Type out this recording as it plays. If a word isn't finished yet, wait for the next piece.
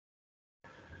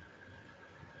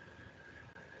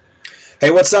Hey,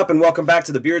 what's up, and welcome back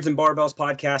to the Beards and Barbells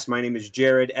podcast. My name is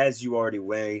Jared, as you already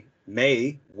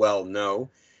may well know,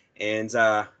 and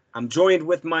I'm joined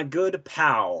with my good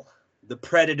pal, the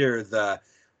Predator, the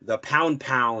Pound,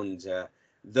 the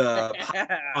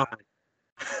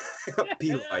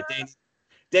Pilar,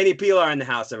 Danny Pilar in the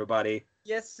house, everybody.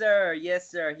 Yes, sir. Yes,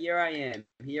 sir. Here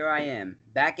I am.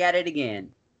 Back at it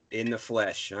again. In the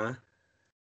flesh, huh?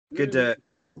 Mm.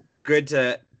 Good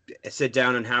to sit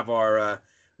down and have our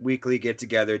weekly get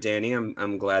together, Danny.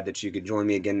 I'm glad that you could join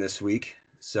me again this week.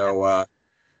 So, how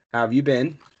have you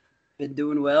been? Been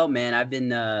doing well, man. I've been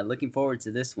looking forward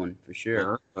to this one for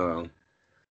sure. Oh,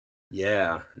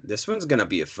 yeah. This one's gonna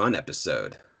be a fun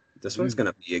episode. This one's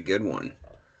gonna be a good one.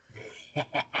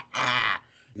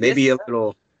 Maybe Yes,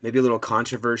 maybe a little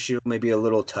controversial, maybe a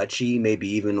little touchy, maybe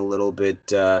even a little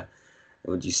bit,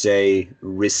 would you say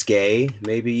risque?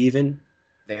 Maybe even.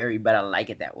 very, but I like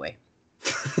it that way.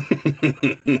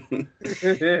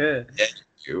 Yeah,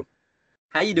 you.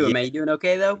 How you doing, Yeah. man? You doing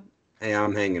okay though? Hey,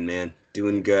 I'm hanging, man.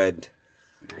 Doing good.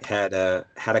 Nice. Had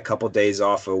a couple days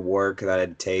off of work that I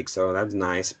had to take, so that was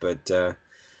nice. But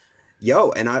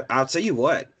and I'll tell you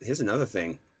what. Here's another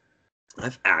thing.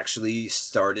 I've actually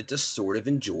started to sort of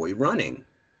enjoy running.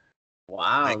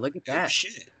 Wow, look at Oh that.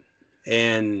 shit!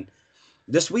 And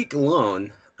this week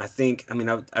alone, I've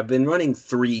been running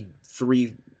three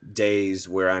days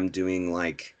where I'm doing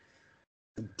like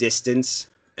distance,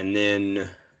 and then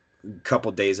a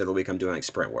couple days of the week I'm doing like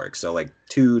sprint work. So like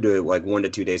 1 to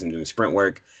 2 days I'm doing sprint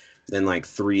work. Then like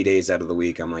 3 days out of the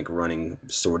week I'm like running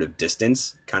sort of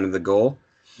distance, kind of the goal.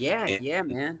 Yeah, And yeah,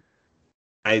 man.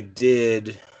 I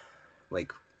did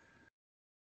like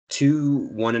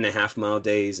 2 1.5 mile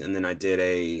days, and then I did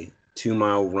a 2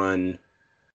 mile run,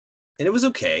 and it was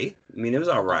okay. I mean, it was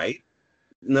all right.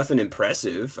 Nothing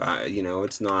impressive.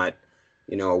 It's not,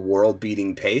 a world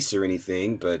beating pace or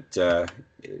anything, but it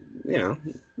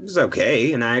was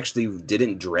okay. And I actually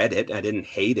didn't dread it. I didn't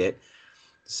hate it.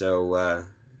 So,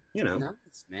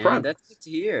 Nice, man. progress. That's good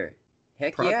to hear.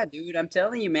 Heck yeah, Progress. dude. I'm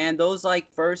telling you, man, those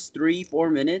like first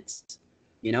 3-4 minutes,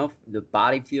 the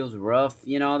body feels rough,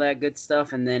 all that good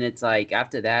stuff. And then it's like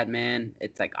after that, man,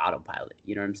 it's like autopilot.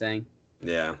 You know what I'm saying?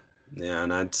 Yeah. Yeah.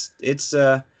 And it's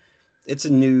a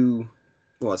new,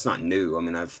 well, it's not new. I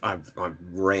mean, I've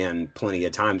ran plenty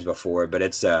of times before, but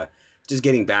it's just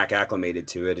getting back acclimated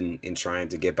to it, and trying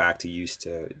to get back to used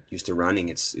to running.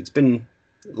 It's been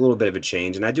a little bit of a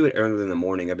change, and I do it early in the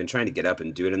morning. I've been trying to get up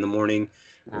and do it in the morning.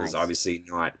 It was Nice. obviously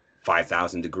not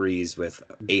 5,000 degrees with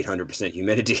 800%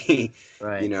 humidity,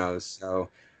 Right. so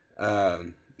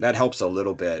that helps a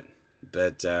little bit,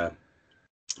 but I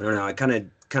don't know. It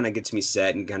kind of gets me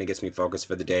set and kind of gets me focused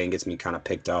for the day and gets me kind of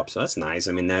picked up. So that's nice.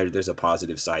 I mean, there's a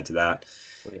positive side to that.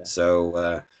 Oh, yeah.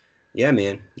 So yeah,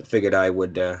 man. I figured I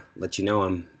would let you know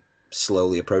I'm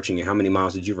slowly approaching you. How many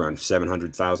miles did you run?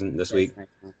 700,000 this That's week? nice,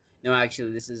 man. No,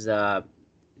 actually,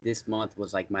 this month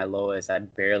was like my lowest. I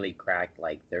barely cracked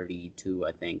like 32,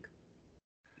 I think.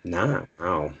 So, Nah.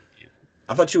 Oh, yeah.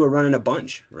 I thought you were running a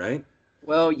bunch, right?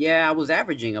 Well, yeah, I was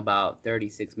averaging about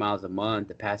 36 miles a month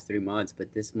the past 3 months,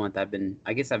 but this month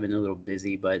I guess I've been a little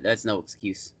busy, but that's no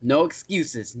excuse. No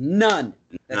excuses. None.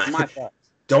 That's Nah. my fault.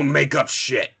 Don't make up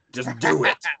shit. Just do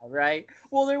it. Right?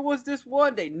 Well, there was this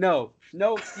one day. No,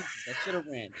 no excuses. I should have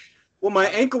ran. Well, my I,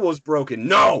 ankle was broken.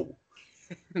 No,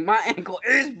 my ankle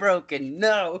is broken.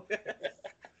 No.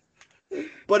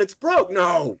 but it's broke.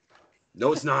 No,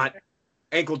 no, it's not.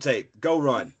 Ankle tape. Go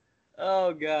run.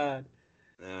 Oh God.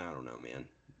 I don't know, man.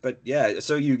 But yeah,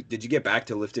 so did you get back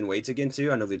to lifting weights again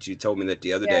too? I know that you told me that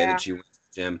the other day Yeah. that you went to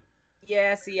the gym.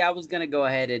 Yeah, see, I was gonna go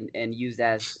ahead and use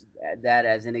that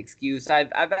as an excuse.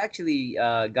 I've actually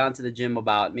gone to the gym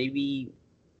about maybe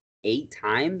 8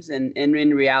 times, and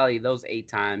in reality, those 8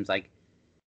 times, like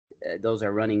those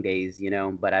are running days,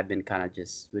 But I've been kind of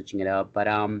just switching it up. But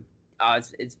oh,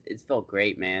 it's felt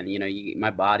great, man.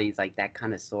 My body's like that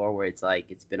kind of sore where it's like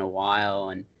it's been a while,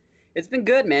 and it's been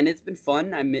good, man. It's been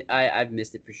fun. I've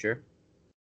missed it for sure.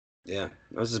 Yeah,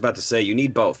 I was just about to say you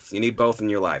need both. You need both in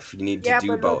your life. You need to Yeah, do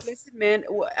but look, both. listen, man.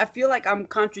 I feel like I'm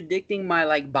contradicting my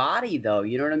like body, though.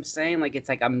 You know what I'm saying? Like it's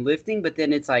like I'm lifting, but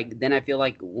then it's like then I feel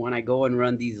like when I go and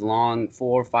run these long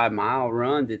 4 or 5 mile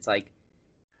runs, it's like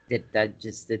that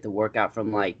just did the workout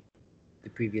from like the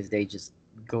previous day just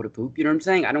go to poop. You know what I'm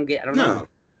saying? I don't know.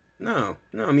 No,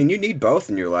 no. I mean, you need both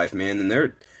in your life, man,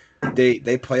 and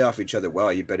they play off each other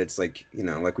well. You bet it's like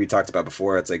like we talked about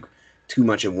before. It's like too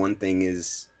much of one thing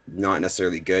is not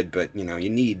necessarily good, but you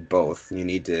need both. You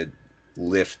need to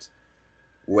lift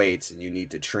weights and you need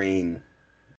to train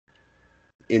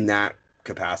in that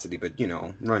capacity, but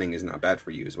running is not bad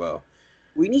for you as well.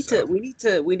 So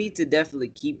we need to definitely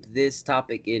keep this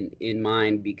topic in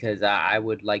mind because I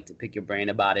would like to pick your brain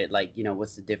about it. Like, you know,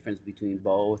 what's the difference between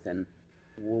both and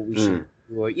what we should mm,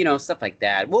 do, or you know, stuff like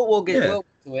that. yeah, We'll get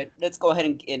to it. Let's go ahead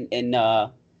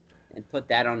and put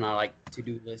that on our like to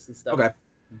do list and stuff. okay,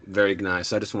 very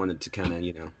nice. I just wanted to kind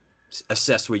of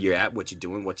assess where you're at, what you're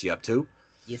doing, what you're up to.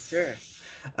 Yes, sir.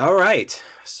 All right,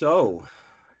 so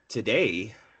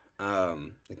today,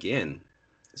 again,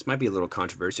 this might be a little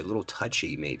controversial, a little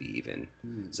touchy, maybe even.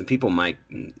 Hmm. Some people might,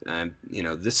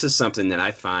 this is something that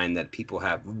I find that people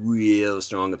have real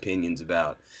strong opinions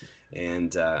about,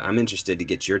 and I'm interested to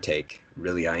get your take.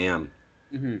 Really, I am.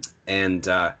 Hmm. And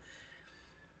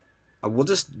we'll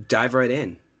just dive right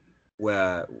in.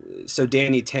 Well, so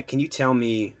Danny, can you tell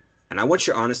me, and I want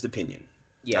your honest opinion.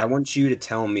 I Yeah. want you to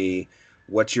tell me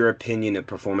what's your opinion of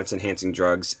performance enhancing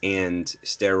drugs and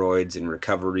steroids and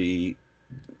recovery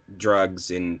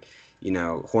drugs and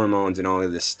hormones and all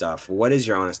of this stuff. What is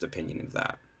your honest opinion of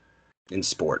that in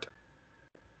sport?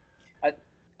 I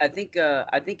I think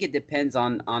it depends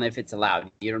on if it's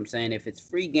allowed. You know what I'm saying? If it's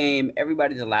free game,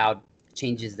 everybody's allowed.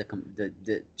 Changes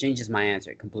the changes my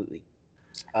answer completely.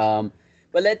 Um,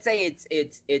 but let's say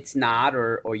it's not,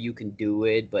 or you can do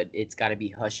it, but it's got to be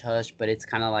hush hush. But it's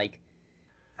kind of like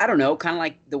I don't know, kind of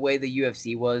like the way the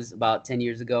UFC was about 10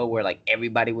 years ago, where like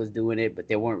everybody was doing it, but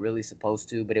they weren't really supposed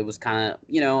to. But it was kind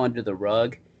of under the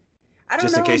rug. I don't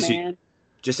Just in know, case you, man.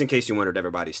 just in case you wondered,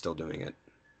 everybody's still doing it.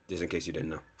 Just in case you didn't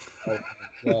know. Okay,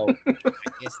 well, I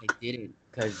guess they didn't,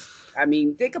 because I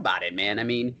mean, think about it, man. I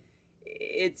mean,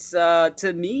 it's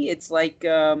to me, it's like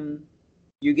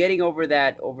you're getting over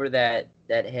that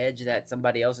hedge that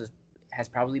somebody else has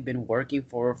probably been working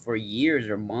for years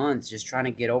or months, just trying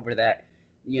to get over that,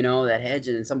 that hedge,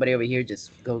 and then somebody over here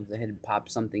just goes ahead and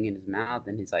pops something in his mouth,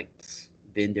 and he's like,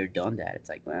 been there, done that. It's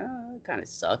like, well, it kind of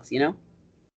sucks, you know.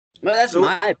 Well, that's So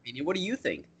my opinion. What do you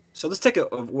think? so let's take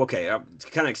okay. To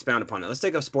kind of expound upon it. Let's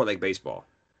take a sport like baseball.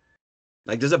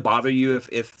 Like, does it bother you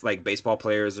if like baseball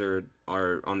players are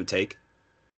on the take?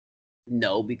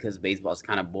 No, because baseball's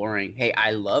kind of boring. Hey,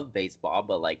 I love baseball,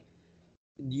 but like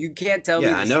you can't tell me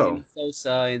Yeah, the I know. Sammy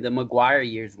Sosa and the McGuire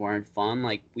years weren't fun.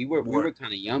 Like we Were were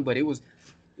kind of young, but it was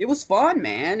fun,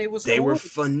 man. It was They were cool.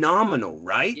 phenomenal,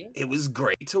 right? Yeah, It was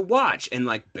great to watch, and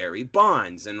like Barry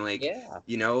Bonds, and like yeah.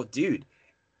 dude.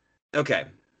 Okay,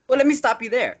 Well, let me stop you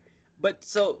there. But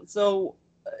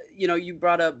you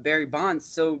brought up Barry Bonds.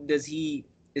 So is he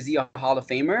a Hall of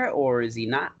Famer or is he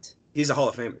not? he's a Hall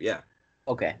of Famer. Yeah.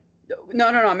 Okay. No.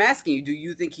 I'm asking you. Do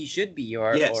you think he should be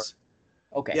or Yes.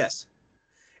 okay? Yes.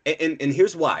 And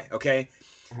here's why. Okay.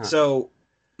 Uh-huh. So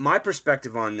my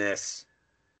perspective on this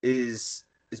is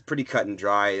pretty cut and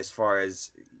dry as far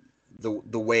as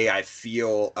the way I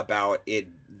feel about it,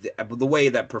 the way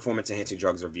that performance enhancing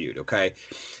drugs are viewed. Okay.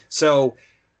 So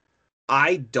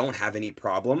I don't have any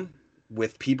problem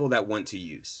with people that want to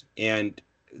use. And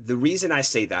the reason I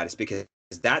say that is because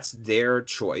that's their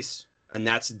choice and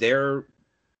that's their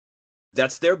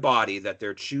body that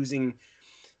they're choosing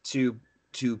to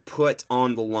put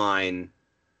on the line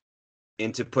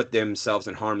and to put themselves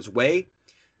in harm's way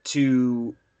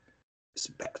to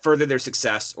further their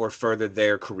success or further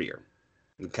their career.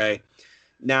 Okay?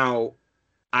 Now,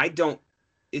 I don't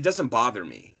it doesn't bother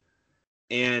me.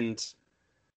 And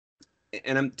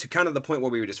I'm to kind of the point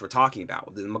where we were talking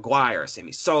about the McGuire,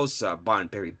 Sammy Sosa,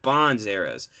 Barry Bonds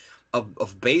eras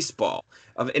of baseball,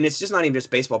 and it's just not even just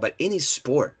baseball, but any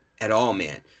sport at all,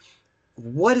 man.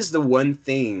 What is the one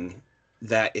thing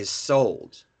that is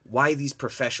sold? Why these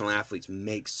professional athletes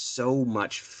make so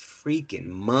much freaking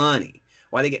money?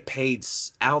 Why they get paid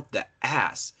out the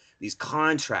ass? These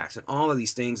contracts and all of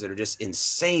these things that are just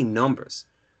insane numbers.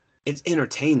 It's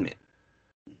entertainment.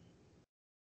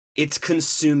 It's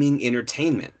consuming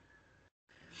entertainment.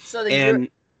 So then you're And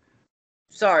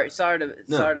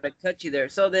no, sorry to cut you there.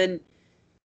 So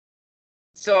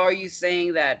are you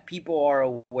saying that people are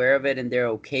aware of it and they're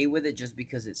okay with it just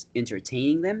because it's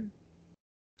entertaining them?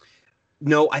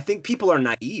 no, I think people are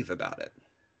naive about it.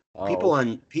 Oh,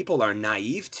 People are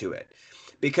naive to it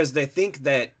because they think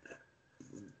that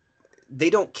they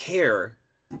don't care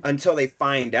until they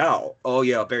find out, oh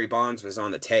yeah, Barry Bonds was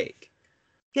on the take.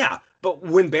 Yeah, but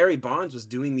when Barry Bonds was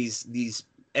doing these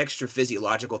extra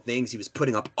physiological things, he was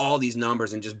putting up all these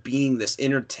numbers and just being this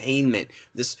entertainment,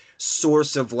 this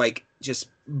source of like just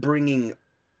bringing,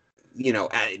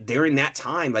 during that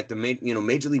time, like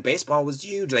Major League Baseball was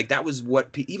huge. Like that was what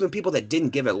even people that didn't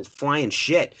give a flying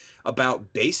shit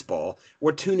about baseball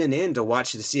were tuning in to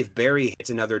watch to see if Barry hits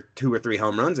another 2 or 3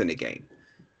 home runs in a game.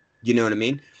 You know what I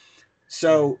mean?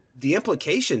 So the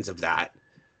implications of that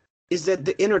is that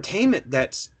the entertainment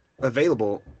that's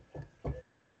available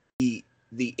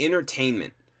the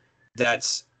entertainment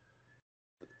that's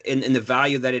in the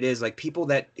value that it is, like people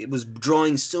that it was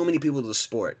drawing so many people to the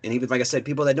sport, and even like I said,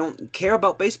 people that don't care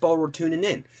about baseball were tuning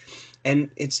in, and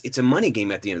it's a money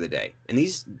game at the end of the day, and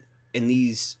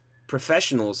these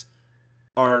professionals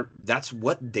that's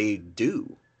what they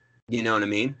do, you know what I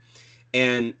mean?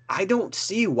 And I don't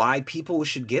see why people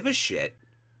should give a shit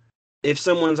if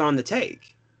someone's on the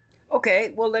take.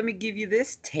 Okay, well, let me give you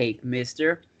this take,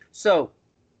 mister. So,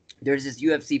 there's this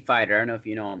UFC fighter. I don't know if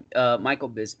you know him, Michael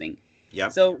Bisping. Yeah.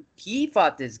 So, he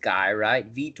fought this guy,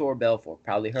 right? Vitor Belfort.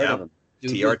 Probably heard of him.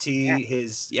 Dude TRT,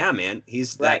 man.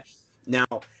 He's right. That.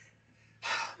 Now,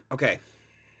 okay.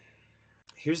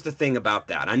 Here's the thing about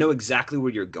that. I know exactly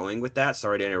where you're going with that.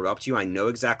 Sorry to interrupt you. I know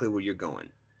exactly where you're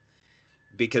going.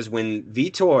 Because when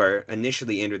Vitor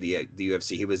initially entered the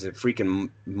UFC, he was a freaking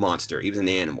monster. He was an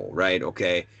animal, right?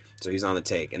 Okay. So he's on the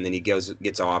take, and then he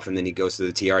gets off, and then he goes to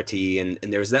the TRT,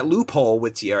 and there's that loophole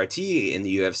with TRT in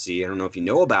the UFC. I don't know if you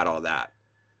know about all that,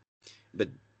 but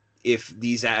if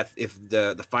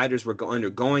the fighters were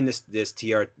undergoing this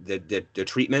the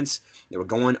treatments, they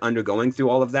were undergoing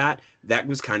through all of that, that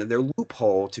was kind of their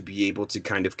loophole to be able to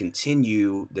kind of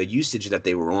continue the usage that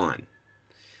they were on.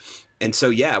 And so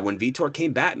yeah, when Vitor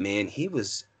came back, man, he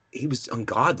was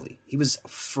ungodly. He was a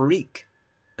freak,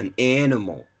 an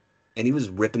animal. And he was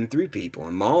ripping through people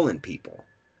and mauling people.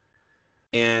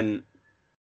 And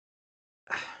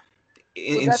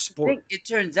in sport, it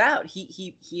turns out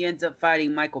he ends up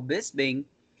fighting Michael Bisping.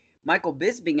 Michael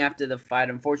Bisping, after the fight,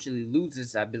 unfortunately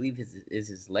loses, I believe,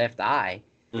 his left eye.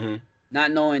 mm-hmm.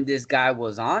 Not knowing this guy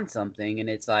was on something, and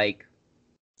it's like,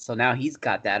 so now he's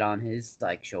got that on his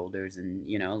like shoulders, and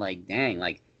like, dang,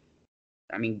 like,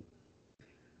 I mean,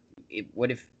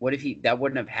 what if he that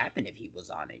wouldn't have happened if he was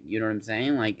on it? You know what I'm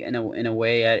saying? Like in a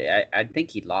way, I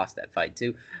think he lost that fight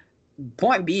too.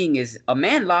 Point being is, a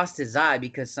man lost his eye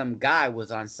because some guy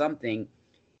was on something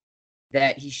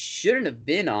that he shouldn't have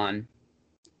been on,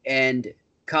 and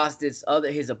caused his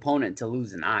opponent to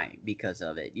lose an eye because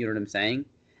of it. You know what I'm saying?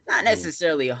 Not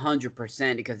necessarily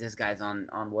 100% because this guy's on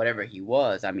whatever he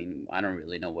was. I mean, I don't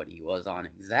really know what he was on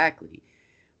exactly.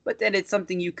 But then it's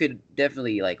something you could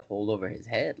definitely like hold over his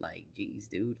head. Like, geez,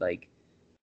 dude, like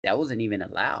that wasn't even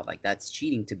allowed. Like, that's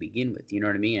cheating to begin with. You know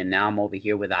what I mean? And now I'm over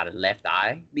here without a left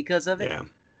eye because of it. Yeah.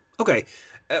 Okay.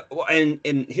 Well, and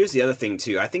here's the other thing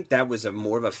too. I think that was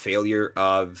more of a failure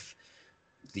of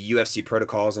the UFC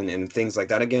protocols and things like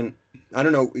that. Again, I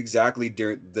don't know exactly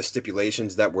the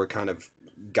stipulations that were kind of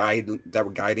guiding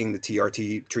the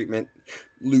TRT treatment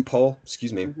loophole,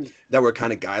 excuse me, that were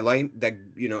kind of guideline that,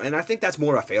 and I think that's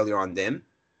more a failure on them,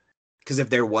 because if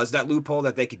there was that loophole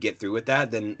that they could get through with that,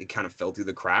 then it kind of fell through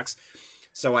the cracks.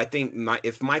 So I think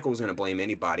if Michael was going to blame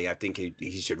anybody, I think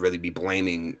he should really be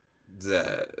blaming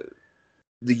the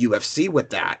UFC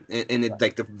with that, and it,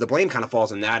 like the blame kind of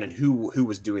falls on that and who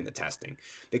was doing the testing,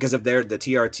 because if the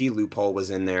TRT loophole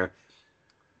was in there,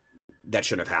 that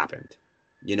shouldn't have happened.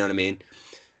 You know what I mean?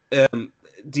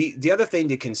 The other thing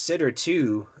to consider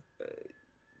too,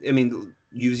 I mean,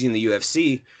 using the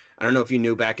UFC, I don't know if you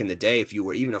knew back in the day, if you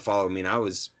were even a follower. I mean, I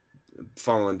was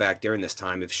following back during this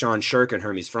time. If Sean Shirk and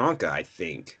Hermes Franca, I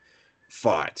think,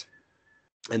 fought,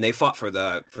 and they fought for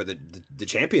the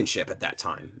championship at that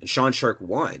time, and Sean Shirk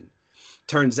won.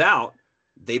 Turns out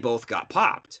they both got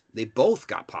popped. Okay.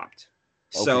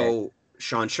 So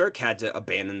Sean Shirk had to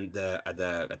abandon the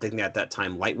I think at that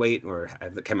time lightweight, or I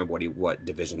can't remember what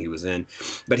division he was in,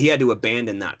 but he had to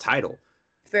abandon that title.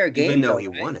 Fair game, even though he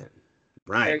won it.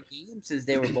 Right. Fair game, since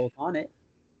they were both on it.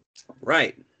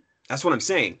 Right. That's what I'm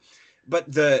saying.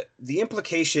 But the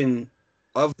implication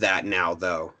of that now,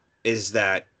 though, is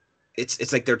that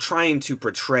it's like they're trying to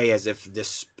portray as if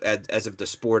the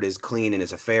sport is clean and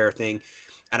is a fair thing.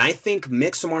 And I think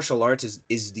mixed martial arts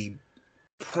is the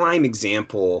prime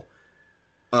example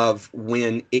of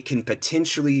when it can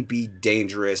potentially be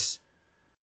dangerous,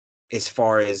 as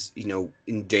far as,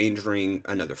 endangering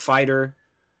another fighter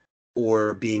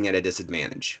or being at a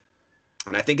disadvantage.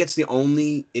 And I think it's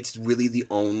really the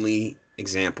only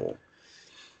example.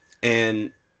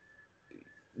 And,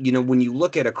 when you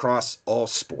look at across all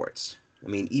sports, I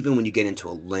mean, even when you get into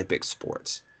Olympic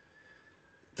sports,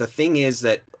 the thing is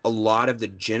that a lot of the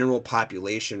general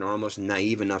population are almost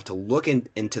naive enough to look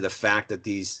into the fact that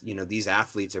these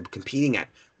athletes are competing at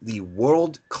the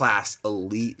world-class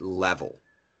elite level,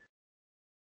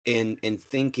 and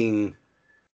thinking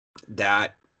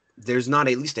that there's not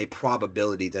at least a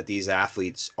probability that these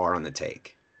athletes are on the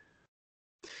take.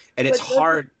 And it's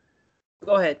hard.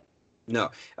 Go ahead.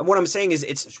 No. And what I'm saying is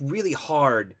it's really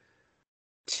hard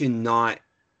to not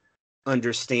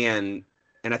understand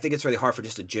And I think it's really hard for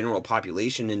just a general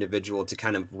population individual to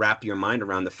kind of wrap your mind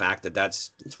around the fact that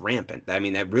it's rampant. I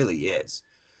mean, that really is.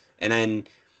 And then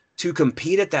to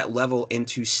compete at that level and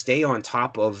to stay on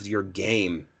top of your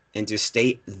game and to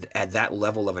stay at that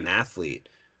level of an athlete,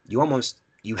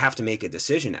 you have to make a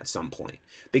decision at some point,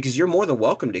 because you're more than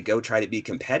welcome to go try to be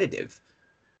competitive,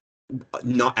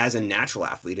 not as a natural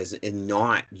athlete, as in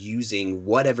not using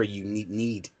whatever you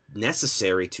need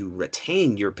necessary to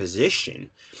retain your position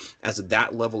as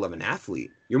that level of an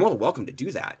athlete. You're more than welcome to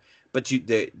do that, but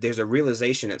there's a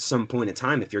realization at some point in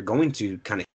time, if you're going to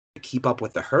kind of keep up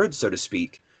with the herd, so to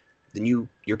speak, then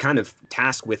you're kind of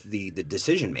tasked with the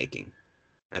decision making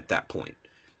at that point.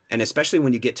 And especially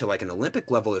when you get to like an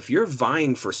Olympic level, if you're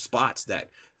vying for spots that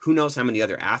who knows how many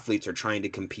other athletes are trying to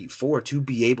compete for, to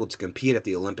be able to compete at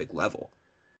the Olympic level,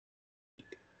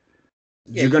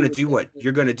 Yeah, you're going to do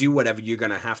whatever you're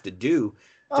going to have to do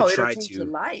to it'll try change your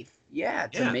to. life. Yeah,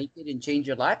 to Yeah, make it and change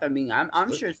your life. I mean,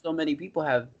 I'm sure so many people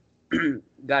have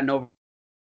gotten over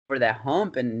that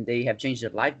hump and they have changed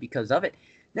their life because of it.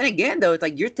 Then again, though, it's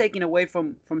like you're taking away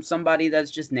from somebody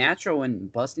that's just natural and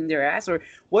busting their ass. Or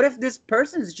what if this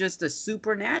person's just a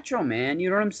supernatural, man? You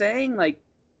know what I'm saying? Like,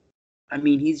 I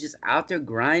mean, he's just out there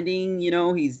grinding. You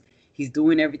know, he's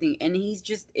doing everything, and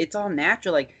it's all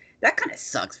natural. Like that kind of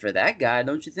sucks for that guy,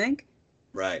 don't you think?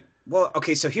 right. Well,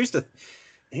 okay, so here's the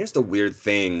weird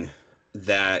thing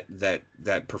that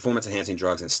performance enhancing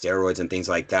drugs and steroids and things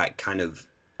like that kind of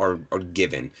are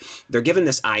given. They're given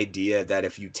this idea that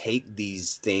if you take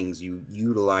these things, you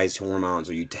utilize hormones,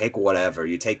 or you take whatever,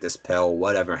 you take this pill,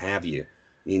 whatever have you,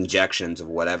 the injections of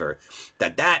whatever,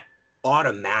 that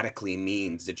automatically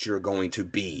means that you're going to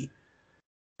be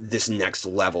this next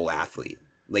level athlete.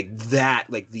 Like that,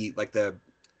 the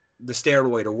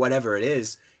steroid or whatever it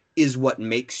is what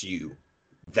makes you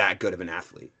that good of an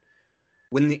athlete.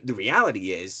 When the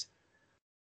reality is,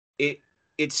 it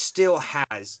it still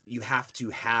has, you have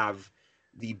to have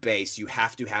the base, you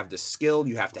have to have the skill,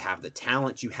 you have to have the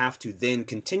talent, you have to then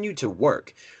continue to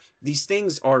work. These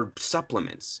things are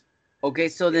supplements, Okay,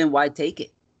 so then why take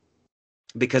it?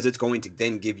 because it's going to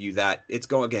then give you that. It's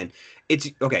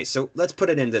okay, so let's put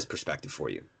it in this perspective for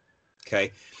you.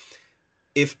 Okay,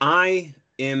 if I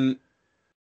am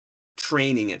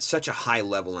training at such a high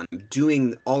level and I'm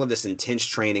doing all of this intense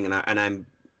training, and I'm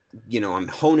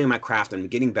honing my craft, I'm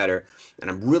getting better, and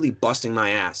I'm really busting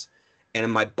my ass,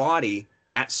 and my body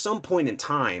at some point in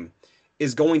time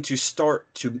is going to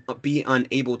start to be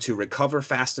unable to recover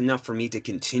fast enough for me to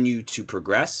continue to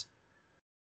progress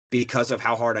because of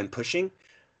how hard I'm pushing.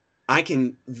 I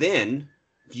can then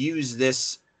use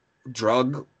this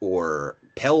drug or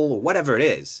pill or whatever it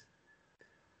is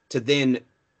to then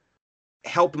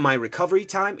help my recovery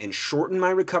time and shorten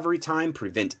my recovery time,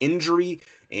 prevent injury,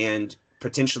 and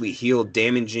potentially heal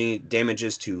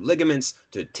damages to ligaments,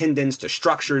 to tendons, to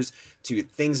structures, to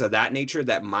things of that nature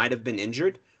that might have been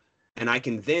injured. And I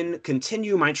can then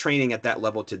continue my training at that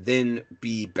level to then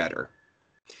be better.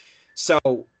 So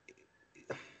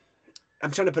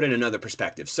I'm trying to put in another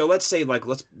perspective. So let's say, like,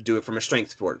 let's do it from a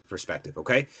strength sport perspective,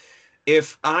 okay?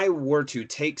 If I were to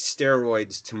take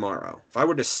steroids tomorrow, if I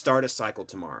were to start a cycle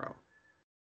tomorrow,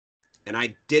 and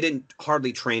I didn't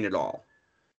hardly train at all,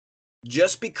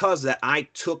 just because that I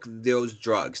took those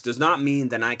drugs does not mean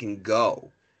that I can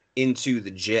go into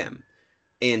the gym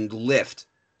and lift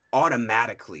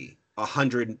automatically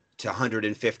 100 to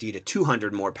 150 to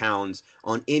 200 more pounds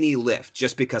on any lift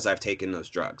just because I've taken those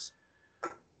drugs.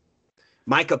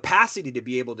 My capacity to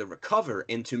be able to recover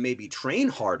and to maybe train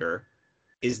harder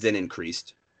is then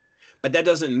increased. But that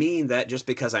doesn't mean that just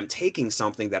because I'm taking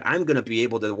something that I'm going to be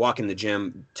able to walk in the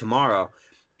gym tomorrow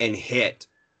and hit,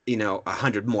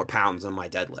 100 more pounds on my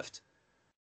deadlift.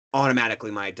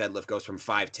 Automatically, my deadlift goes from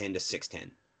 510 to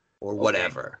 610 or Okay.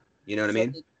 whatever. You know what I So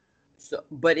mean?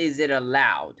 but is it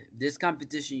allowed? This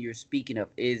competition you're speaking of,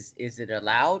 is it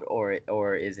allowed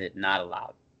or is it not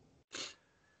allowed?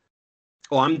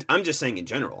 Well, I'm just saying in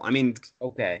general. I mean,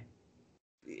 Okay.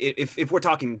 if we're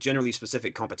talking generally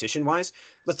specific competition wise,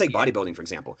 let's take Yeah. bodybuilding for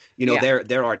example. Yeah.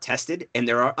 There are tested and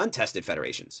there are untested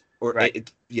federations, or Right.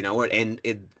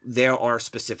 there are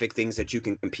specific things that you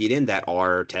can compete in that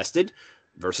are tested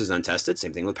versus untested.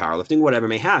 Same thing with powerlifting, whatever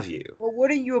may have you. Well,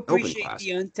 wouldn't you Open appreciate class.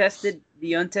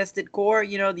 the untested core?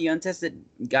 You know, the untested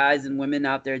guys and women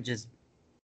out there just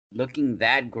looking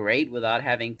that great without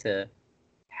having to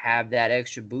have that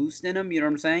extra boost in them. You know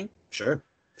what I'm saying? Sure.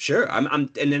 Sure. And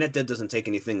then that doesn't take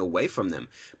anything away from them.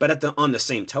 But on the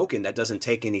same token, that doesn't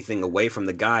take anything away from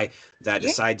the guy that Yeah.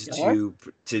 decides It does.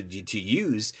 to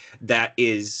use that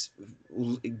is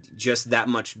just that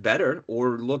much better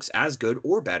or looks as good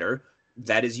or better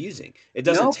that is using. It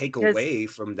doesn't No, take because away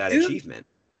from that dude, achievement.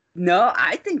 no,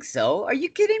 I think so. Are you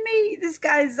kidding me? This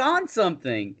guy's on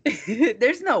something.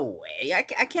 There's no way. I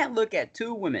can't look at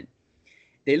two women.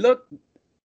 They look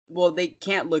well. They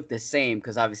can't look the same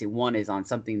because obviously one is on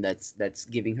something that's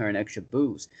giving her an extra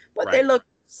boost, but they Right. look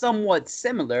somewhat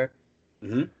similar.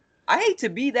 Hmm. I hate to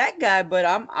be that guy, but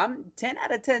I'm 10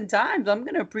 out of 10 times I'm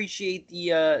gonna appreciate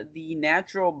the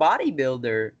natural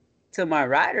bodybuilder to my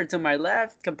right or to my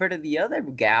left compared to the other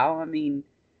gal. I mean,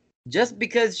 just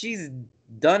because she's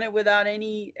done it without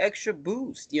any extra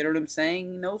boost, you know what I'm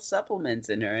saying? No supplements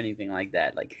in her or anything like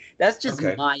that. Like that's just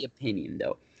Okay. my opinion,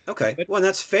 though. Okay. But Well,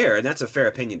 that's fair, and that's a fair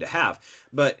opinion to have.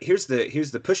 But here's the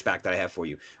pushback that I have for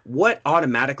you. What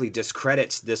automatically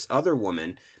discredits this other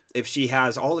woman if she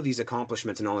has all of these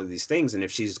accomplishments and all of these things, and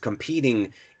if she's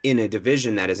competing in a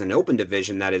division that is an open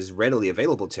division that is readily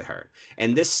available to her?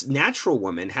 And this natural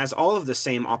woman has all of the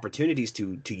same opportunities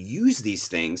to use these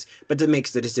things, but to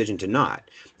makes the decision to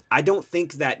not. I don't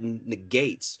think that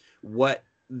negates what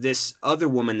this other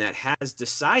woman that has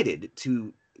decided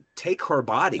to take her but,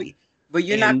 body but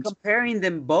you're not and comparing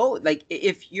them both. Like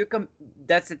if you're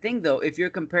that's the thing though. If you're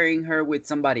comparing her with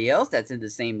somebody else that's in the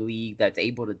same league that's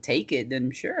able to take it, then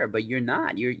sure. But you're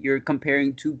not. You're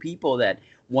comparing two people that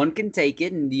one can take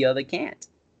it and the other can't.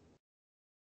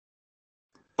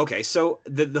 okay, so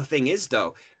the thing is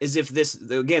though, is if this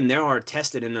again, there are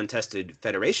tested and untested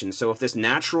federations. So if this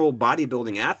natural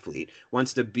bodybuilding athlete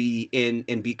wants to be in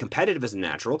and be competitive as a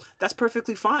natural, that's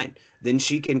perfectly fine. Then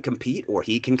she can compete or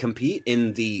he can compete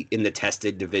in the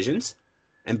tested divisions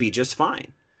and be just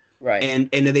fine. Right. And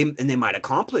they might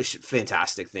accomplish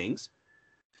fantastic things,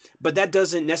 but that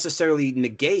doesn't necessarily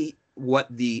negate what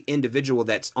the individual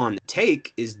that's on the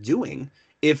take is doing.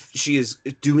 If she is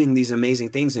doing these amazing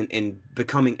things and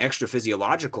becoming extra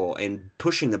physiological and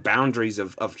pushing the boundaries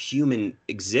of human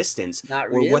existence, Not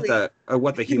or really.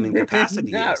 what the human capacity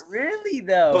is. Not really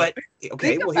though. But okay,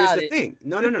 Think well, here's about the it. thing.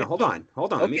 No, hold on,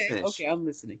 let me Okay, finish. okay, I'm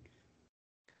listening.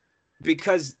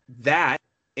 Because that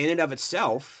in and of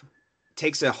itself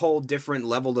takes a whole different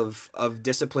level of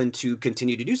discipline to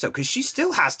continue to do so, because she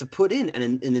still has to put in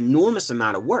an enormous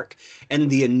amount of work, and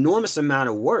the enormous amount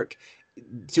of work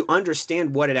to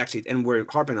understand what it actually, and we're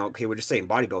harping on, okay, we're just saying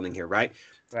bodybuilding here, right?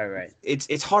 Right, right.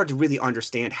 It's hard to really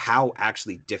understand how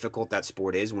actually difficult that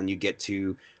sport is when you get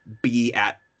to be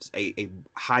at a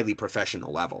highly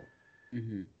professional level.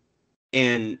 Hmm.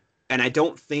 and and I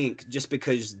don't think just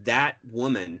because that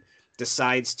woman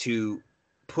decides to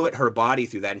put her body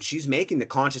through that, and she's making the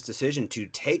conscious decision to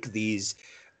take these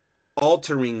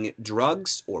altering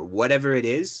drugs or whatever it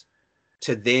is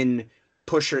to then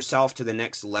push herself to the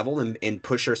next level and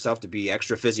push herself to be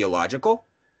extra physiological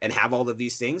and have all of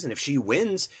these things, and if she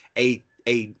wins a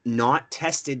not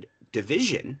tested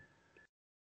division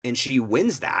and she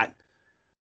wins that,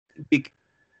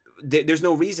 there's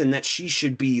no reason that she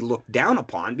should be looked down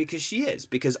upon, because she is,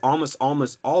 because almost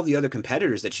all the other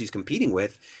competitors that she's competing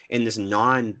with in this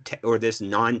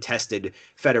non-tested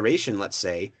federation, let's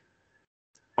say,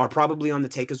 are probably on the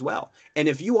take as well. And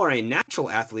if you are a natural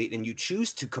athlete and you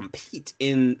choose to compete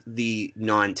in the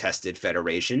non-tested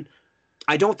federation,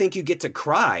 I don't think you get to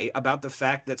cry about the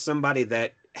fact that somebody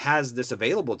that has this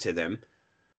available to them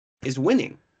is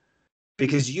winning,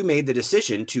 because you made the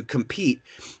decision to compete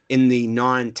in the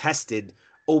non-tested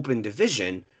open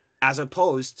division as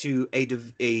opposed to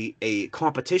a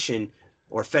competition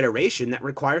or federation that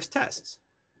requires tests.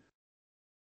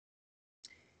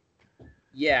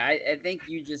 Yeah, I think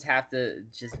you just have to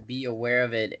just be aware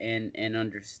of it and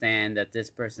understand that this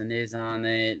person is on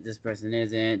it, this person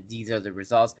isn't. These are the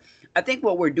results. I think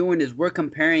what we're doing is we're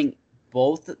comparing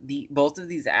both of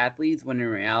these athletes when in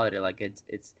reality, like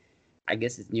it's I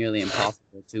guess it's nearly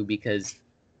impossible to, because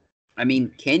I mean,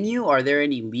 can you? Are there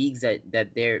any leagues that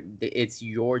it's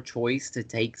your choice to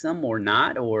take some or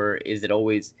not, or is it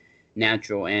always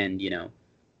natural and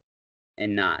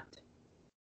and not?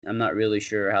 I'm not really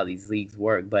sure how these leagues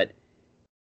work, but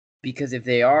because if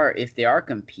they are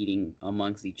competing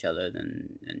amongst each other,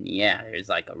 then yeah, there's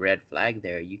like a red flag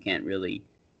there. You can't really.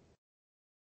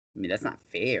 I mean, that's not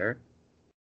fair.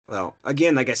 Well,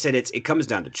 again, like I said, it comes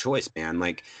down to choice, man.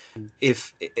 Like,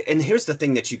 if and here's the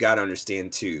thing that you got to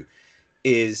understand too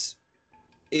is,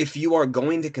 if you are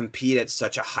going to compete at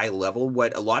such a high level,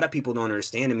 what a lot of people don't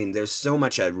understand, I mean, there's so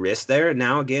much at risk there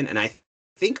now again, and I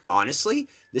think honestly,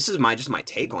 this is just my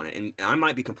take on it, and I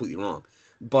might be completely wrong,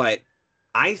 but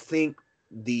I think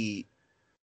the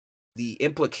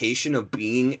implication of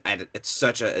being at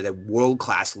such a world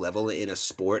class level in a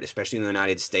sport, especially in the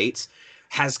United States,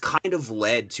 has kind of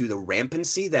led to the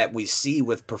rampancy that we see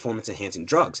with performance enhancing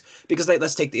drugs. Because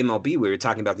let's take the MLB. We were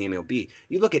talking about the MLB.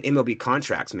 You look at MLB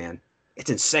contracts, man, it's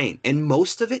insane. And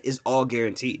most of it is all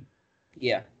guaranteed.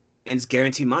 Yeah. And it's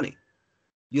guaranteed money.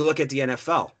 You look at the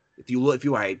NFL. If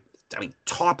you are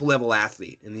top level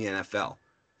athlete in the NFL,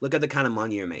 look at the kind of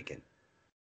money you're making.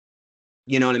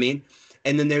 You know what I mean?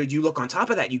 And then there you look on top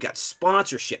of that, you got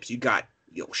sponsorships, you got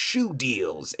shoe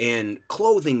deals and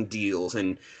clothing deals,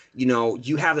 and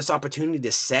you have this opportunity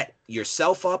to set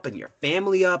yourself up and your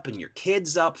family up and your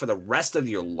kids up for the rest of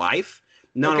your life,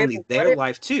 not only their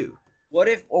life too. What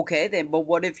if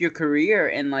what if your career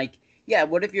and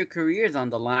what if your career is on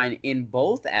the line in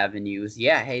both avenues?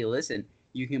 Yeah, hey, listen,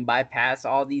 you can bypass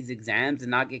all these exams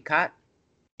and not get caught.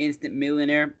 Instant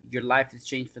millionaire, your life has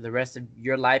changed for the rest of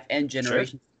your life and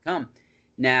generations to come.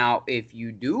 Now, if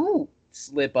you do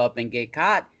slip up and get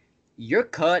caught, you're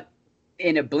cut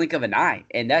in a blink of an eye,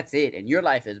 and that's it, and your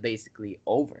life is basically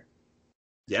over.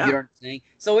 Yeah. You know what I'm saying?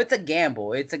 So it's a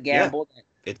gamble. It's a gamble. Yeah.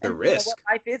 It's a risk.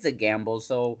 Life is a gamble,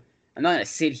 so I'm not going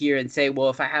to sit here and say,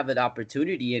 well, if I have an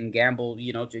opportunity and gamble,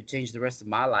 to change the rest of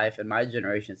my life and my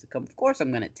generations to come, of course I'm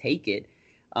going to take it.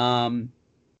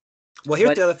 Well,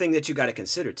 here's the other thing that you got to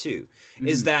consider too,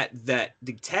 is that the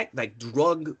tech,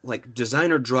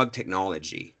 designer drug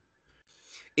technology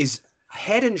is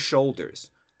head and shoulders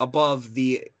above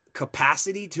the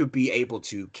capacity to be able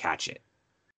to catch it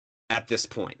at this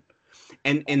point.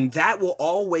 And that will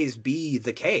always be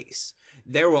the case.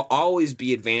 There will always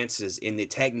be advances in the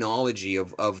technology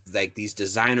of these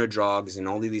designer drugs and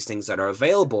all of these things that are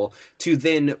available to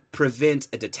then prevent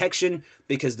a detection,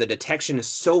 because the detection is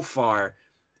so far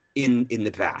in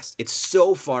the past. It's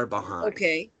so far behind.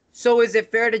 Okay. So is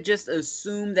it fair to just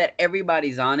assume that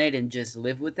everybody's on it and just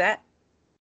live with that?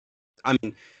 I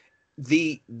mean,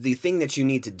 the thing that you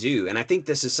need to do, and I think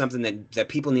this is something that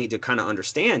people need to kind of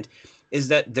understand, is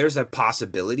that there's a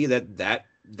possibility that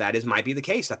might be the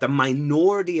case, that the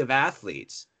minority of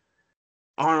athletes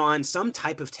are on some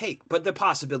type of take. But the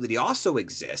possibility also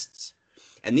exists,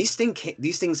 and these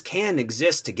things can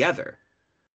exist together.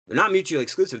 They're not mutually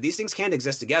exclusive. These things can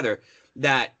exist together,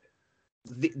 that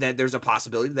there's a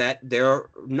possibility that they're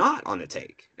not on a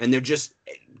take and they're just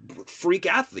freak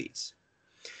athletes.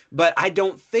 But I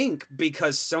don't think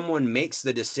because someone makes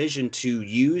the decision to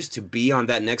be on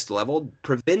that next level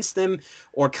prevents them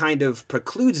or kind of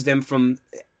precludes them from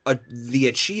the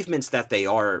achievements that they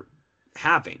are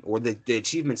having, or the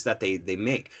achievements that they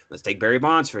make. Let's take Barry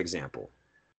Bonds, for example,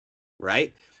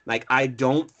 right? I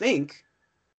don't think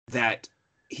that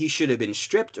he should have been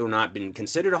stripped or not been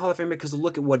considered a Hall of Famer, because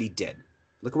look at what he did.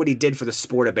 Look at what he did for the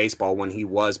sport of baseball when he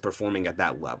was performing at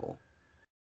that level.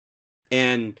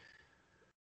 And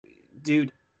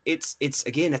dude, it's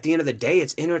again, at the end of the day,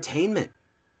 it's entertainment.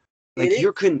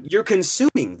 You're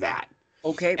consuming that.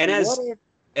 Okay. And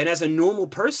as a normal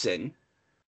person,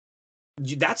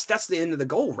 that's the end of the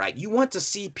goal, right? You want to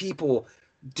see people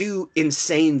do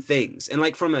insane things.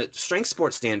 And from a strength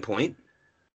sports standpoint,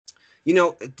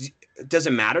 does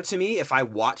it matter to me if I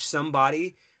watch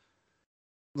somebody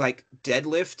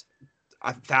deadlift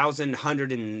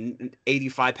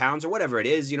 1,185 pounds or whatever it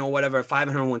is,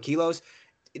 501 kilos?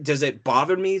 Does it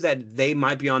bother me that they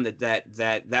might be on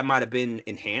that might have been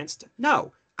enhanced?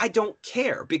 No, I don't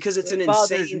care, because it's an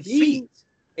insane feat.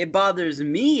 It bothers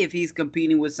me if he's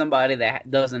competing with somebody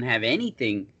that doesn't have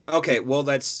anything. Okay, well,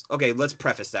 let's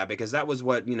preface that, because that was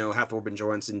what, Hafthorpe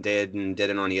Johansson did, and did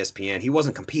it on ESPN. He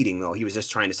wasn't competing, though. He was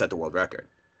just trying to set the world record.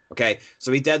 Okay,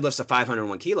 so he deadlifts to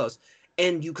 501 kilos,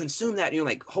 and you consume that, and you're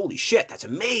like, holy shit, that's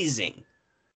amazing.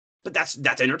 But that's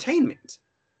entertainment.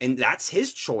 And that's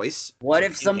his choice. What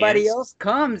if somebody else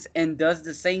comes and does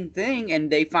the same thing,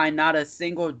 and they find not a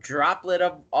single droplet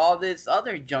of all this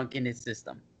other junk in his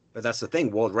system? But that's the thing.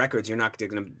 World records, you're not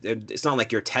going to. It's not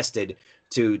like you're tested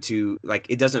to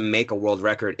it doesn't make a world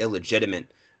record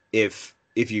illegitimate if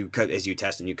you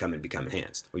test and you come and become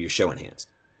enhanced, or you show enhanced.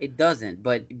 It doesn't.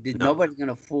 But nobody's going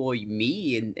to fool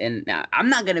me, and I'm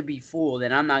not going to be fooled,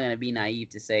 and I'm not going to be naive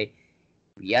to say,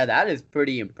 yeah, that is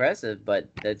pretty impressive. But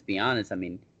let's be honest. I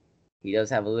mean, he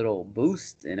does have a little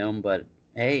boost in him, but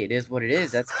hey, it is what it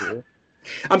is. That's cool.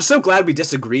 I'm so glad we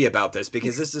disagree about this,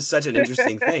 because this is such an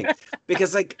interesting thing.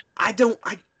 Because I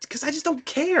just don't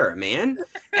care, man.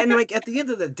 And at the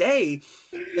end of the day,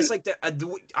 it's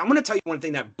I'm gonna tell you one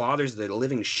thing that bothers the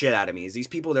living shit out of me is these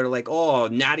people that are like, oh,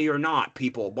 natty or not,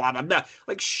 people, blah blah blah.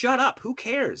 Shut up. Who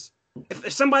cares?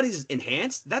 If somebody's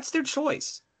enhanced, that's their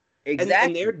choice.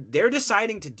 Exactly. And they're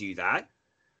deciding to do that.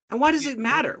 And why does it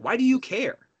matter? Why do you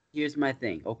care? Here's my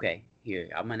thing. Okay, here,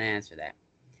 I'm gonna answer that.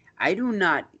 I do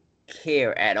not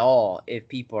care at all if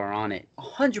people are on it.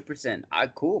 100%.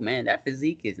 Cool, man. That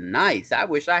physique is nice. I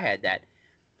wish I had that.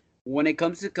 When it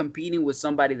comes to competing with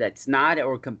somebody that's not,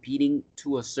 or competing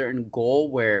to a certain goal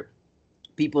where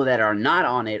people that are not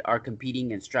on it are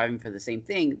competing and striving for the same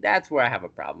thing, that's where I have a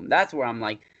problem. That's where I'm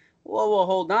like, whoa,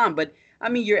 hold on. But I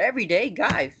mean, your everyday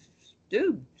guy,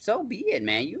 dude, so be it,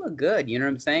 man. You look good. You know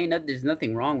what I'm saying? There's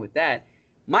nothing wrong with that.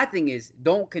 My thing is,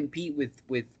 don't compete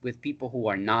with people who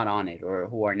are not on it or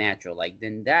who are natural. Like,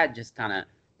 then that just kind of,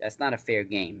 that's not a fair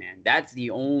game, man. That's the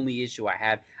only issue I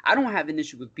have. I don't have an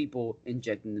issue with people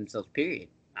injecting themselves. Period.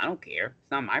 I don't care.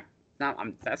 It's not my.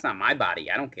 That's not my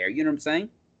body. I don't care. You know what I'm saying?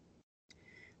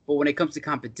 But when it comes to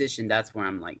competition, that's where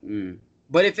I'm like,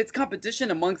 But if it's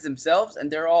competition amongst themselves and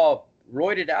they're all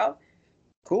roided out,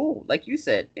 cool. Like you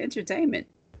said, entertainment.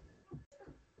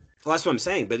 Well, that's what I'm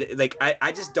saying. But like,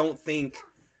 I just don't think,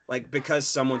 like, because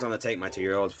someone's on the take, my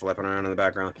 2-year-old's flipping around in the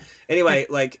background. Anyway,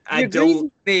 like, I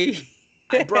don't,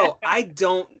 bro, I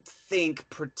don't think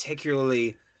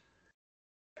particularly.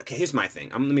 Okay, here's my thing.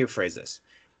 Let me rephrase this.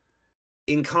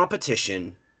 In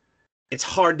competition, it's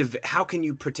hard to. How can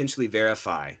you potentially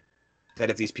verify that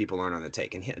if these people aren't on the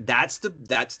take? And that's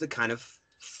the kind of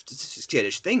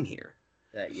skittish thing here.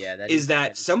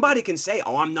 That somebody can say,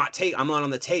 "Oh, I'm not on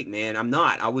the take, man. I'm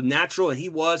not. I was natural, and he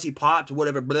popped,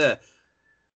 whatever, blah."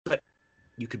 But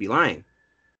you could be lying.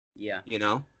 Yeah. You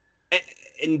know,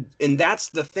 and that's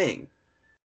the thing.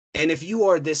 And if you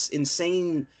are this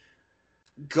insane,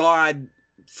 God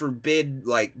forbid,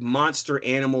 like, monster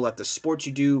animal at the sport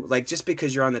you do, like, just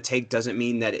because you're on the take doesn't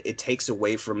mean that it takes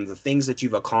away from the things that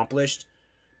you've accomplished.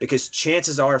 Because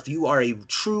chances are, if you are a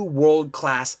true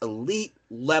world-class, elite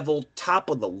level, top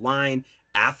of the line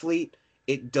athlete,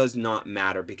 it does not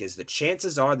matter, because the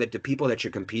chances are that the people that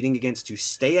you're competing against to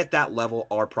stay at that level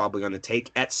are probably on the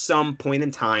take at some point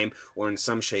in time or in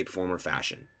some shape, form, or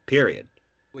fashion. Period.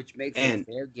 Which makes it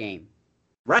fair game.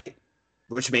 Right.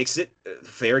 Which makes it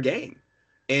fair game.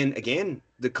 And again,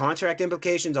 the contract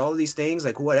implications, all of these things,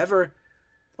 like, whatever,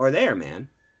 are there, man.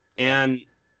 And,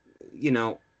 you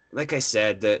know, like I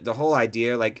said, the whole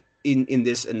idea, like, in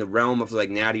the realm of, like,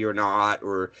 natty or not,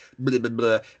 or blah, blah,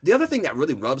 blah. The other thing that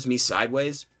really rubs me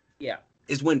sideways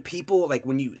is when people, like,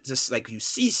 when you just, like, you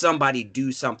see somebody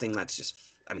do something that's just,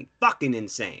 I mean, fucking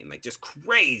insane, like, just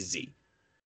crazy.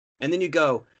 And then you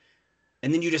go,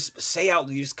 and then you just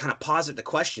you just kind of posit the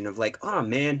question of, like, oh,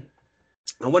 man,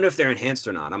 I wonder if they're enhanced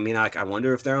or not. I mean, I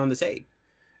wonder if they're on the take.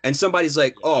 And somebody's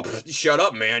like, oh, shut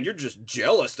up, man. You're just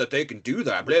jealous that they can do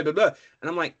that, blah, blah, blah. And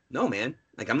I'm like, no, man.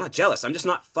 Like, I'm not jealous. I'm just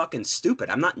not fucking stupid.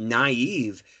 I'm not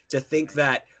naive to think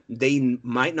that they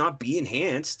might not be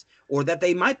enhanced or that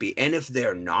they might be. And if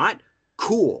they're not,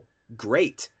 cool,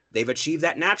 great. They've achieved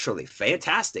that naturally.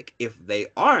 Fantastic. If they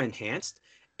are enhanced,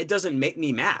 it doesn't make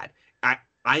me mad.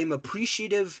 I'm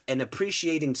appreciative and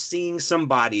appreciating seeing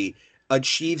somebody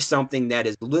achieve something that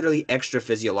is literally extra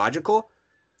physiological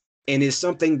and is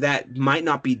something that might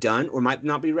not be done or might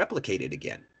not be replicated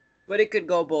again. But it could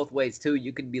go both ways too.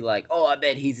 You could be like, oh, I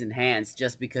bet he's enhanced,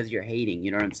 just because you're hating.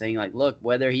 You know what I'm saying? Like, look,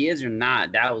 whether he is or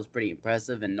not, that was pretty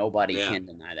impressive, and nobody can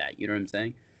deny that. You know what I'm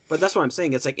saying? But that's what I'm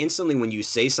saying. It's like, instantly when you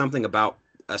say something about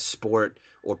a sport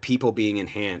or people being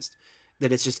enhanced,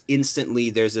 that it's just instantly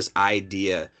there's this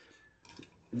idea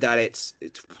that it's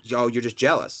you're just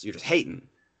jealous. You're just hating.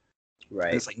 Right.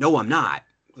 And it's like, no, I'm not.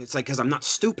 It's like, because I'm not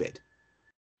stupid.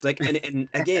 It's like, and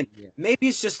again, maybe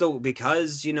it's just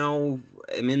because, you know,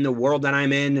 I'm in the world that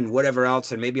I'm in and whatever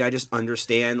else, and maybe I just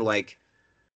understand, like,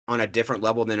 on a different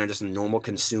level than just a normal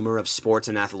consumer of sports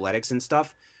and athletics and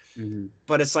stuff. Mm-hmm.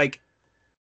 But it's like,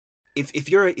 if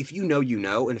you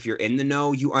know, and if you're in the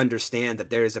know, you understand that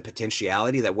there is a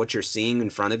potentiality that what you're seeing in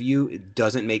front of you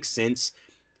doesn't make sense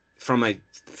from a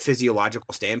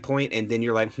physiological standpoint, and then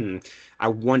you're like, I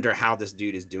wonder how this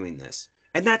dude is doing this.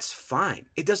 And that's fine.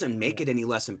 It doesn't make it any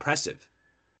less impressive.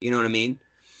 You know what I mean?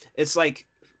 It's like,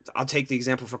 I'll take the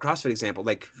example for CrossFit example,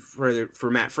 like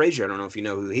for Matt Frazier. I don't know if you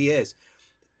know who he is.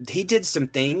 He did some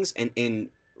things and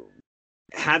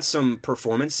had some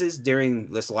performances during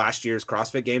this last year's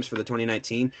CrossFit Games for the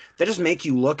 2019 that just make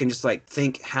you look and just, like,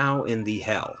 think, how in the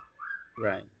hell?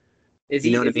 Right. Is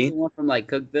he the one from, like,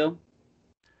 Cookville?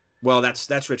 Well, that's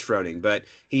Rich Froning, but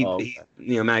he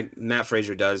you know, Matt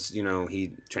Frazier does, you know,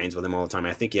 he trains with him all the time.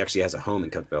 I think he actually has a home in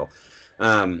Cookville.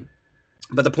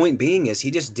 But the point being is,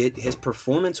 he just did, his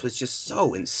performance was just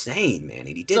so insane, man.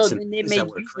 He did some things that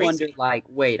were crazy. Wonder, like,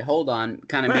 wait, hold on,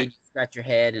 kind of made you scratch your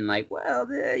head and, like, well,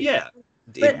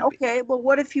 But okay, but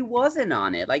what if he wasn't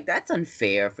on it? Like, that's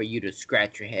unfair for you to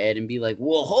scratch your head and be like,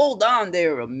 "Well, hold on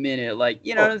there a minute." Like,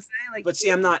 you know what I'm saying? Like, but see,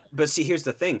 I'm not. But see, here's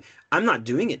the thing. I'm not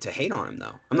doing it to hate on him,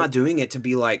 though. I'm not doing it to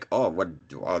be like, oh, what?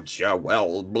 Oh, yeah,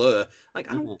 well, blah. Like,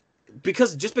 I don't.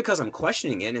 Because just because I'm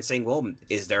questioning it and saying, well,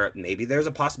 is there maybe there's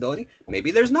a possibility?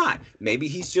 Maybe there's not. Maybe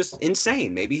he's just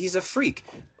insane. Maybe he's a freak.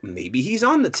 Maybe he's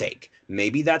on the take.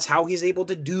 Maybe that's how he's able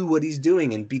to do what he's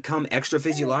doing and become extra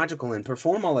physiological and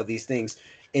perform all of these things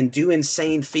and do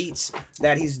insane feats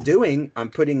that he's doing. I'm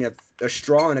putting a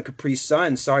straw in a Capri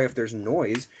Sun. Sorry if there's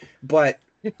noise, but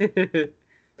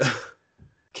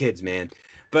kids, man.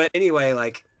 But anyway,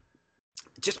 like,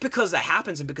 just because that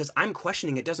happens and because I'm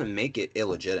questioning it doesn't make it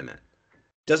illegitimate.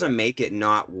 Doesn't make it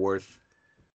not worth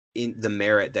in the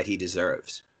merit that he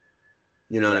deserves.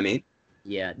 You know what I mean?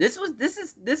 Yeah. This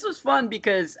was fun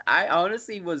because I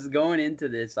honestly was going into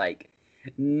this like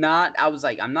I was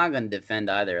like, I'm not gonna defend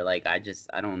either. Like, I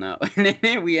don't know. And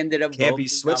then we ended up can't be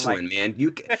Switzerland, man.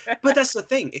 But that's the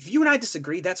thing. If you and I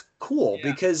disagree, that's cool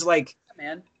because like,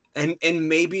 man. And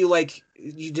maybe like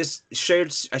you just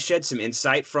shed some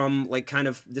insight from like kind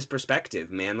of this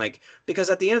perspective, man. Like,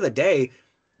 because at the end of the day,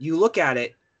 you look at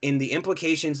it in the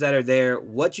implications that are there,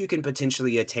 what you can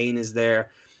potentially attain is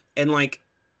there, and like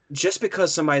just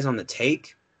because somebody's on the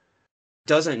take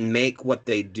doesn't make what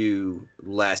they do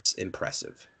less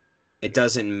impressive. It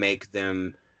doesn't make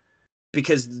them,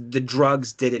 because the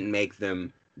drugs didn't make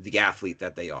them the athlete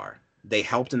that they are. They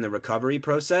helped in the recovery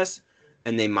process,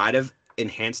 and they might have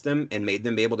enhanced them and made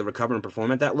them be able to recover and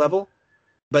perform at that level,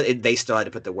 but they still had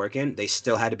to put the work in. They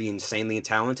still had to be insanely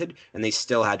talented, and they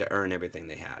still had to earn everything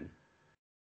they had.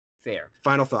 Fair.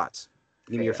 Final thoughts.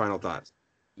 Give me your final thoughts.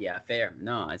 Yeah, fair.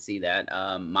 No, I see that.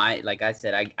 Like I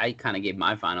said, I kind of gave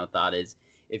my final thought is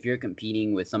if you're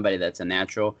competing with somebody that's a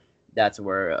natural, that's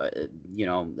where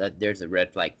that there's a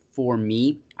red flag for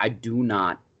me. I do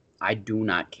not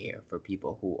care for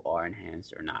people who are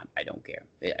enhanced or not. I don't care.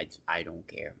 I don't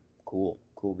care. Cool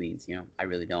beans. I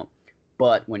really don't.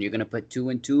 But when you're gonna put 2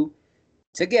 and 2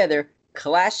 together,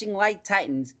 clashing like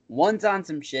titans, one's on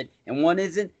some shit and one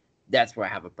isn't, that's where I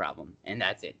have a problem, and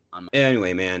that's it.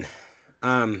 Anyway, man,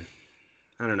 I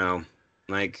don't know.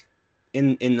 Like,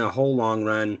 in the whole long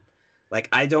run, like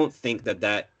I don't think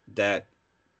that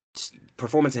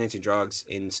performance enhancing drugs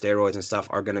in steroids and stuff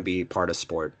are going to be part of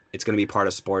sport. It's going to be part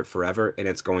of sport forever, and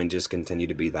it's going to just continue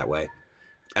to be that way.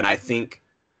 And I think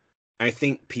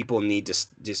people need to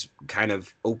just kind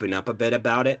of open up a bit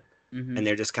about it, and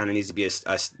there just kind of needs to be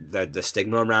the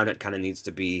stigma around it kind of needs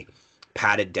to be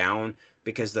patted down,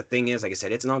 because the thing is, like I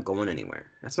said, it's not going anywhere.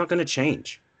 That's not going to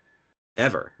change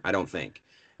ever, I don't think.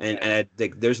 And I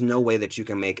think there's no way that you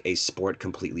can make a sport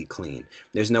completely clean.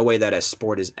 There's no way that a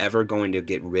sport is ever going to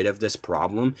get rid of this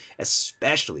problem,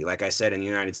 especially, like I said, in the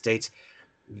United States,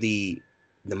 the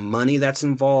money that's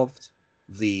involved,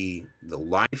 the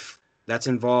life that's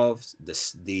involved,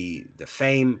 the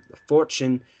fame, the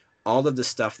fortune, all of the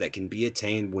stuff that can be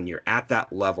attained when you're at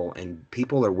that level, and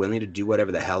people are willing to do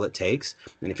whatever the hell it takes.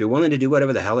 And if you're willing to do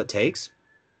whatever the hell it takes,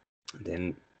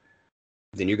 then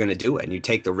you're going to do it, and you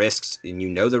take the risks, and you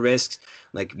know the risks.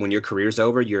 Like, when your career's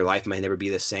over, your life might never be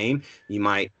the same. You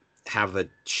might have a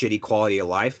shitty quality of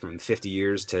life from 50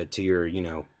 years to your,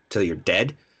 till you're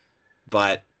dead.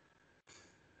 But,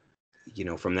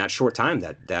 from that short time,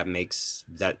 that makes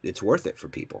that it's worth it for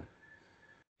people.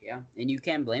 Yeah, and you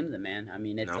can't blame them, man. I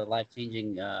mean, it's a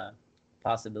life-changing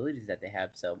possibilities that they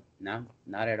have. So, no,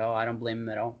 not at all. I don't blame them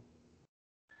at all.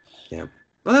 Yeah.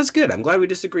 Well, that's good. I'm glad we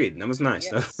disagreed. That was nice.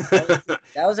 Yes, that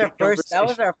was our first. That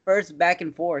was our first back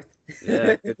and forth.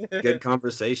 Yeah, good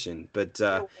conversation. But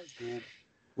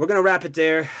we're gonna wrap it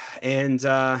there. And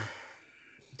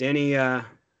Danny,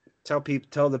 tell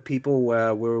the people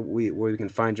where we can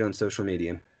find you on social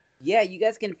media. Yeah, you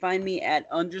guys can find me at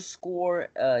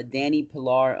 _ Danny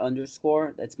Pilar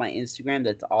 _. That's my Instagram.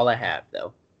 That's all I have,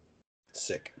 though.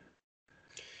 Sick.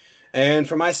 And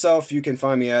for myself, you can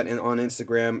find me on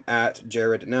Instagram at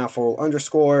Jared Naffel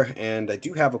 _. And I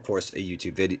do have, of course, a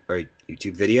YouTube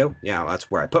video. Yeah,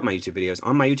 that's where I put my YouTube videos,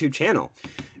 on my YouTube channel.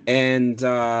 And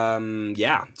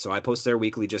so I post there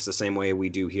weekly, just the same way we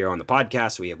do here on the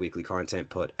podcast. We have weekly content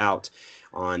put out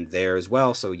on there as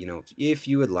well. So, if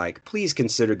you would like, please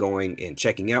consider going and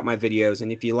checking out my videos. And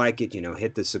if you like it,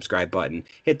 hit the subscribe button,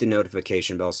 hit the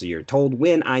notification bell so you're told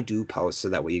when I do post, so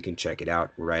that way you can check it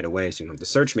out right away, so you don't have to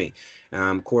search me.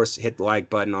 Of course, hit the like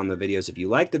button on the videos if you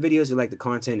like the videos, you like the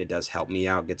content. It does help me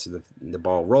out, gets the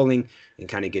ball rolling, and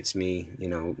kind of gets me,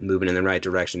 moving in the right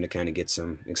direction to kind of get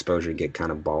some exposure, get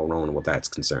kind of ball rolling with that's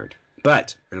concerned.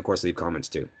 And of course, leave comments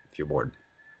too if you're bored.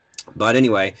 But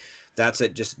anyway, that's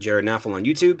it. Just Jared Naffel on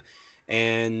YouTube.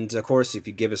 And of course, if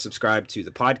you give a subscribe to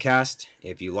the podcast,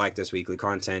 if you like this weekly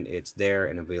content, it's there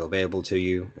and available to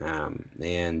you.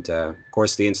 And of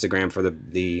course, the Instagram for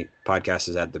the podcast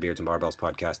is at the Beards and Barbells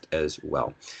podcast as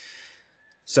well.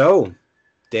 So,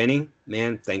 Danny,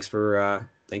 man, thanks for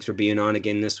being on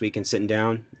again this week and sitting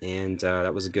down. And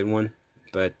that was a good one.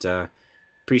 But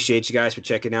appreciate you guys for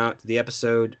checking out the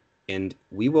episode, and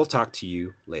we will talk to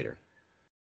you later.